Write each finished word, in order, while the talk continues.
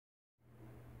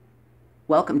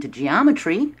Welcome to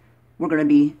Geometry. We're going to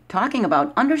be talking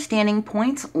about understanding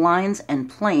points, lines, and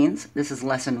planes. This is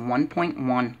lesson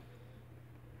 1.1.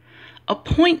 A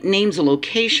point names a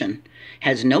location,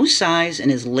 has no size,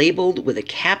 and is labeled with a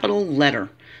capital letter.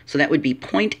 So that would be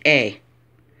point A.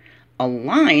 A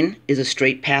line is a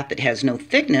straight path that has no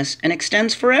thickness and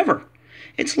extends forever.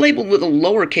 It's labeled with a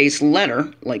lowercase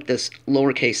letter, like this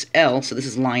lowercase l, so this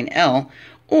is line L,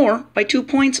 or by 2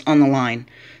 points on the line.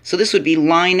 So this would be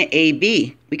line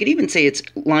AB. We could even say it's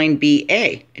line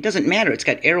BA. It doesn't matter. It's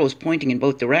got arrows pointing in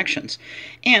both directions.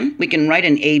 And we can write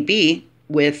an AB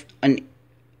with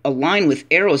a line with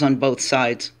arrows on both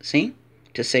sides, see?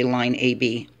 To say line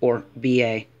AB or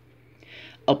BA.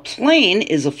 A plane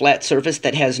is a flat surface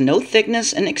that has no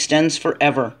thickness and extends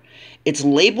forever. It's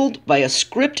labeled by a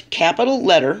script capital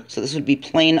letter, so this would be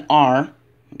plane R.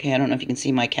 Okay, I don't know if you can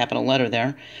see my capital letter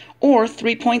there. Or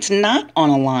 3 points not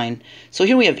on a line. So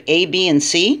here we have A, B, and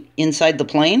C inside the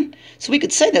plane. So we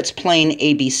could say that's plane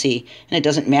ABC, and it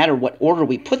doesn't matter what order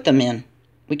we put them in.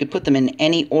 We could put them in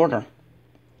any order.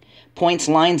 Points,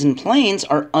 lines, and planes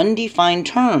are undefined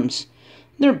terms.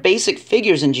 They're basic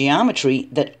figures in geometry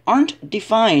that aren't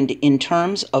defined in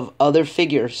terms of other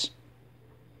figures.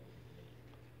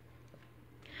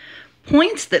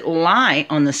 Points that lie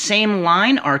on the same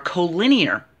line are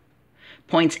collinear.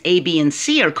 Points A, B, and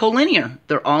C are collinear.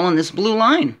 They're all on this blue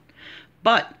line.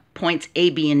 But points A,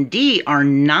 B, and D are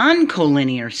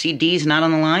noncollinear. See, D is not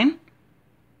on the line.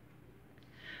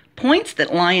 Points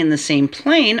that lie in the same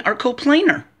plane are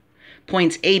coplanar.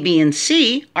 Points A, B, and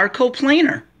C are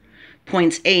coplanar.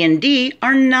 Points A and D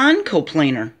are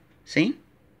non-coplanar. See?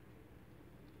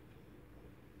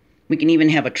 We can even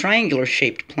have a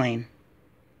triangular-shaped plane.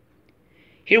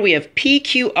 Here we have P,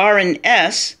 Q, R, and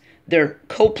S. They're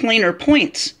coplanar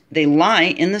points. They lie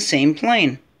in the same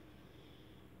plane.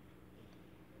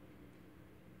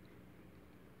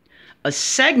 A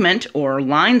segment or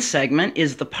line segment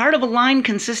is the part of a line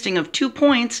consisting of 2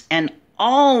 points and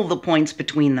all the points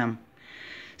between them.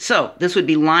 So this would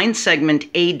be line segment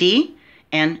AD,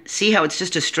 and see how it's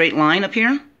just a straight line up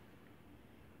here?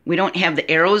 We don't have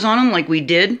the arrows on them like we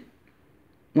did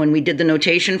when we did the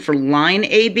notation for line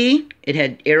AB. It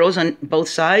had arrows on both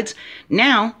sides.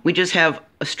 Now we just have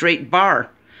a straight bar,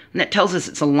 and that tells us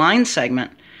it's a line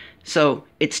segment. So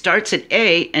it starts at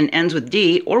A and ends with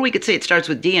D, or we could say it starts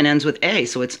with D and ends with A,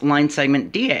 so it's line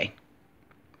segment DA.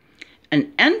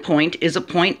 An endpoint is a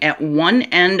point at one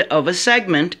end of a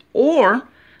segment or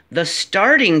the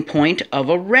starting point of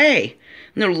a ray,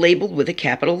 and they're labeled with a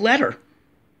capital letter.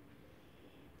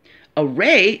 A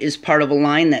ray is part of a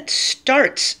line that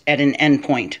starts at an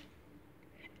endpoint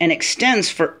and extends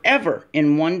forever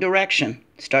in one direction.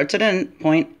 Starts at an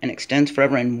endpoint and extends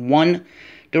forever in one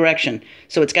direction.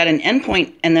 So it's got an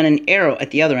endpoint and then an arrow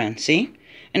at the other end, see?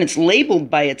 And it's labeled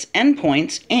by its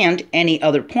endpoints and any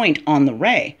other point on the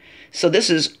ray. So this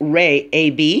is ray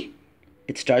AB.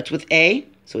 It starts with A,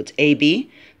 so it's AB.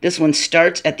 This one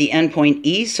starts at the endpoint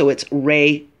E, so it's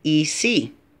ray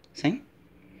EC, see?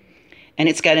 And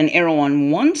it's got an arrow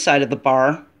on one side of the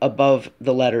bar above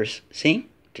the letters, see,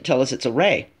 to tell us it's a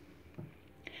ray.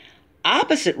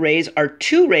 Opposite rays are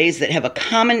 2 rays that have a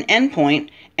common endpoint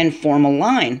and form a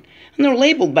line. And they're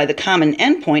labeled by the common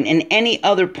endpoint and any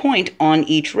other point on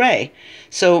each ray.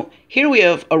 So here we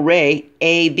have a ray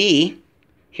AB.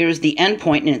 Here's the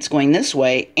endpoint, and it's going this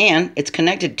way, and it's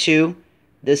connected to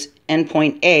this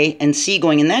endpoint A and C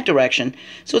going in that direction.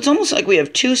 So it's almost like we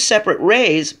have 2 separate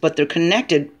rays, but they're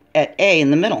connected at A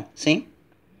in the middle, see?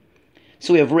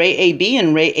 So we have ray AB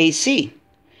and ray AC.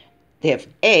 They have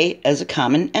A as a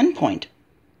common endpoint.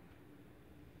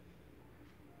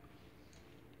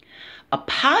 A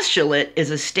postulate is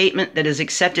a statement that is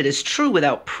accepted as true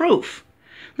without proof.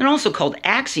 They're also called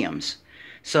axioms.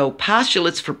 So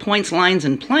postulates for points, lines,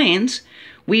 and planes,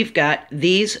 we've got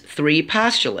these 3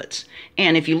 postulates.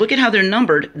 And if you look at how they're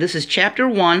numbered, this is chapter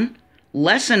 1,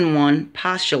 lesson 1,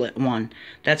 postulate 1.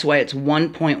 That's why it's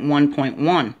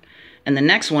 1.1.1. And the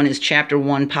next one is chapter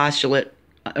 1, postulate,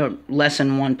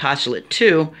 lesson 1, postulate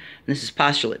 2. And this is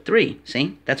postulate 3.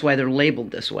 See? That's why they're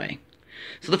labeled this way.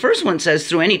 So the first one says,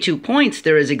 through any 2 points,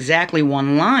 there is exactly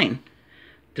one line.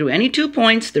 Through any 2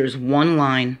 points, there's one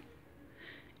line.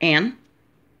 And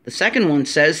the second one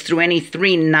says, through any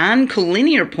 3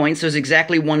 non-collinear points, there's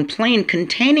exactly one plane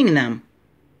containing them.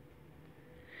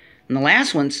 And the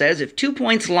last one says, if 2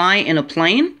 points lie in a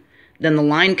plane, then the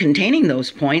line containing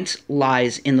those points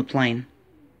lies in the plane.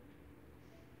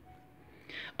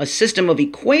 A system of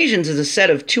equations is a set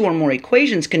of 2 or more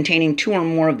equations containing 2 or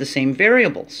more of the same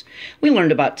variables. We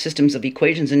learned about systems of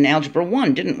equations in Algebra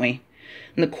 1, didn't we?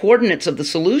 And the coordinates of the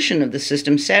solution of the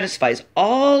system satisfies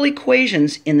all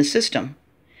equations in the system.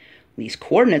 These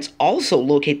coordinates also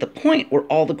locate the point where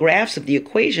all the graphs of the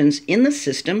equations in the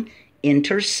system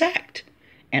intersect.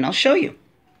 And I'll show you.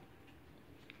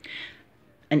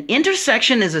 An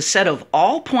intersection is a set of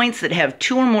all points that have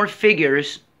two or more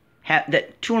figures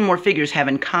have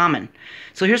in common.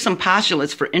 So here's some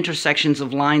postulates for intersections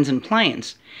of lines and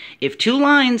planes. If two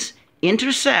lines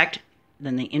intersect,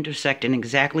 then they intersect in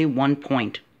exactly one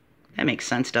point. That makes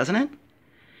sense, doesn't it?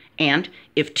 And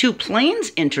if two planes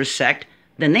intersect,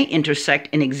 then they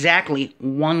intersect in exactly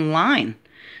one line.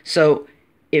 So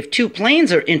if two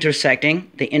planes are intersecting,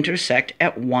 they intersect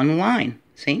at one line.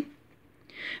 See?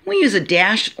 We use a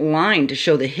dashed line to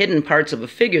show the hidden parts of a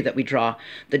figure that we draw.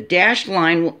 The dashed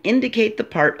line will indicate the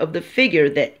part of the figure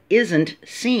that isn't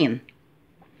seen.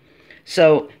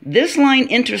 So this line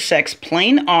intersects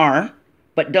plane R,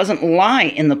 but doesn't lie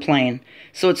in the plane.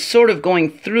 So it's sort of going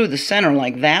through the center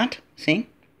like that. See?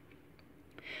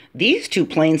 These two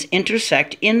planes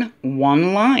intersect in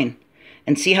one line.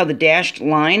 And see how the dashed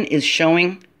line is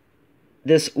showing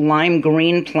this lime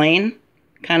green plane,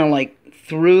 kind of like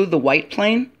through the white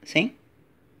plane, see?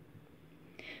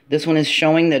 This one is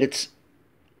showing that it's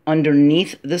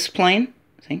underneath this plane,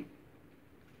 see?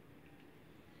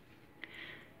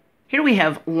 Here we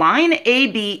have line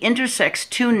AB intersects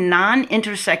two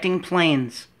non-intersecting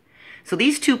planes. So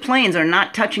these two planes are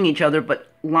not touching each other,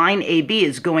 but line AB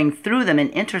is going through them and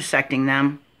intersecting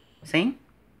them, see?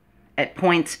 At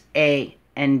points A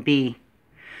and B.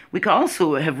 We could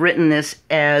also have written this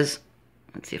as,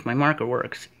 let's see if my marker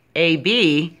works,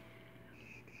 AB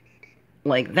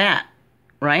like that,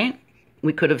 right?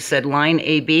 We could have said line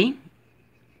AB,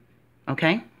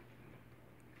 okay?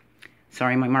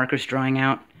 Sorry, my marker's drying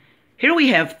out. Here we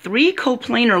have three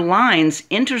coplanar lines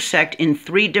intersect in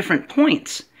three different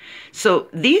points. So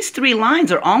these three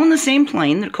lines are all in the same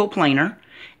plane, they're coplanar,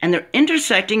 and they're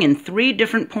intersecting in three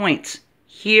different points,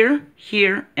 here,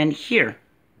 here, and here.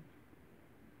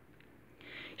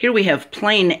 Here we have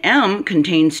plane M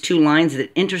contains two lines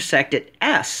that intersect at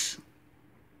S.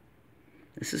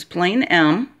 This is plane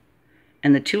M,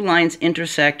 and the two lines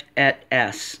intersect at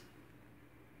S.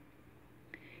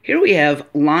 Here we have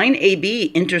line AB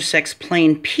intersects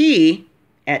plane P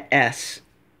at S.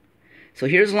 So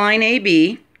here's line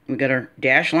AB. We've got our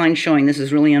dash line showing this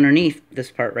is really underneath this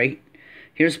part, right?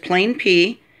 Here's plane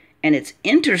P, and it's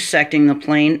intersecting the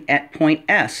plane at point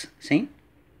S, see?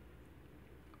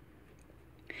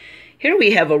 Here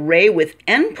we have a ray with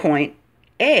endpoint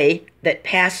A that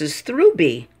passes through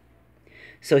B.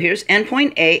 So here's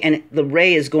endpoint A, and the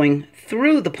ray is going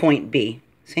through the point B,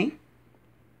 see?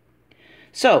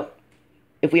 So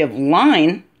if we have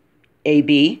line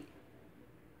AB,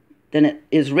 then it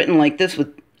is written like this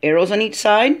with arrows on each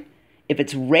side. If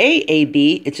it's ray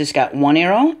AB, it's just got one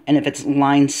arrow, and if it's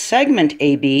line segment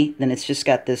AB, then it's just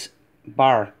got this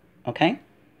bar, okay?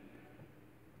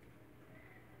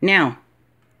 Now,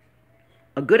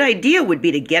 a good idea would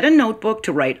be to get a notebook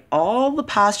to write all the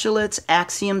postulates,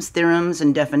 axioms, theorems,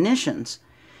 and definitions.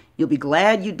 You'll be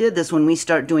glad you did this when we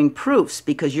start doing proofs,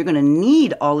 because you're going to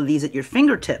need all of these at your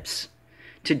fingertips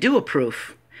to do a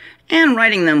proof. And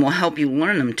writing them will help you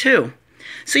learn them too.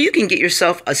 So you can get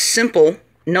yourself a simple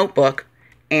notebook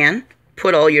and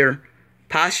put all your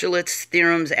postulates,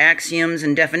 theorems, axioms,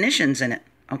 and definitions in it,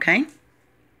 okay?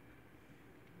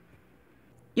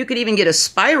 You could even get a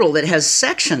spiral that has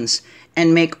sections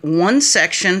and make one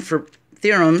section for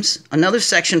theorems, another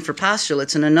section for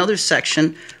postulates, and another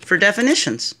section for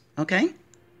definitions, okay?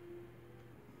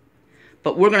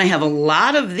 But we're going to have a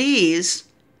lot of these,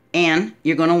 and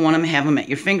you're going to want to have them at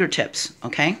your fingertips,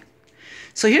 okay?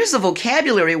 So here's the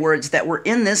vocabulary words that were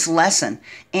in this lesson,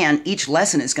 and each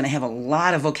lesson is going to have a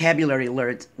lot of vocabulary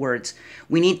words.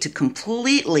 We need to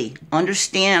completely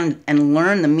understand and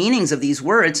learn the meanings of these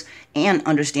words and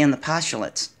understand the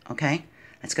postulates, okay?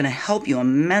 That's going to help you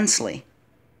immensely.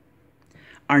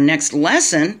 Our next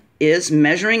lesson is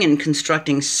measuring and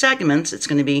constructing segments. It's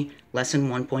going to be lesson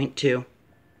 1.2.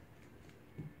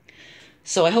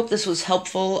 So I hope this was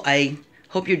helpful. I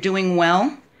hope you're doing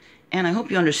well. And I hope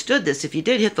you understood this. If you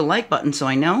did, hit the like button so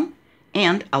I know.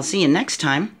 And I'll see you next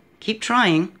time. Keep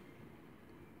trying.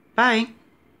 Bye.